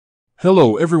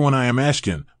Hello everyone, I am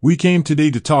Ashkin. We came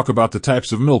today to talk about the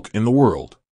types of milk in the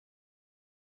world.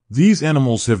 These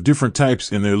animals have different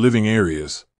types in their living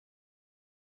areas.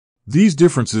 These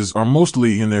differences are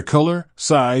mostly in their color,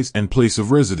 size, and place of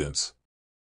residence.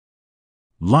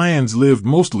 Lions lived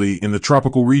mostly in the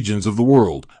tropical regions of the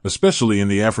world, especially in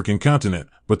the African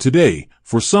continent, but today,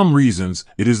 for some reasons,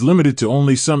 it is limited to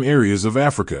only some areas of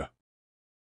Africa.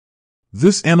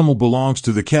 This animal belongs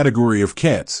to the category of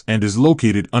cats and is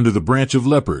located under the branch of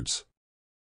leopards.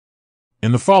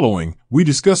 In the following, we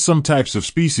discuss some types of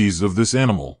species of this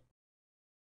animal.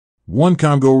 1.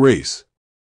 Congo race.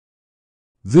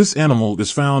 This animal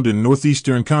is found in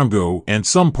northeastern Congo and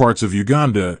some parts of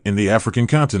Uganda in the African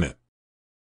continent.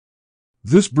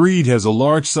 This breed has a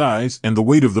large size and the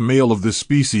weight of the male of this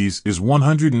species is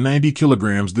 190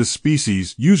 kilograms. This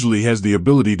species usually has the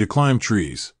ability to climb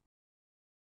trees.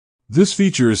 This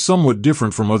feature is somewhat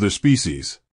different from other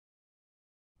species.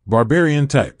 Barbarian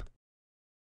type.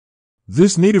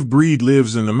 This native breed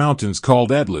lives in the mountains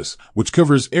called Atlas, which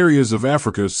covers areas of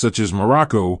Africa such as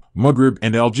Morocco, Maghreb,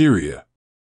 and Algeria.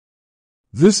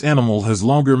 This animal has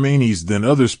longer manes than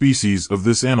other species of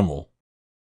this animal.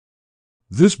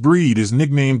 This breed is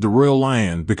nicknamed the royal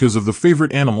lion because of the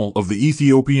favorite animal of the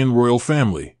Ethiopian royal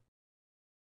family.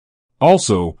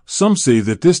 Also, some say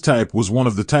that this type was one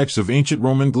of the types of ancient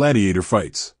Roman gladiator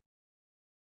fights.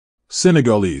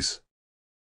 Senegalese.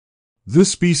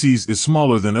 This species is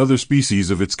smaller than other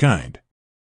species of its kind.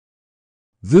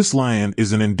 This lion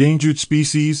is an endangered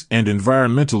species and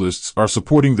environmentalists are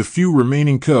supporting the few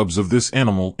remaining cubs of this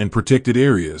animal in protected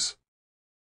areas.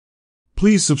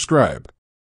 Please subscribe.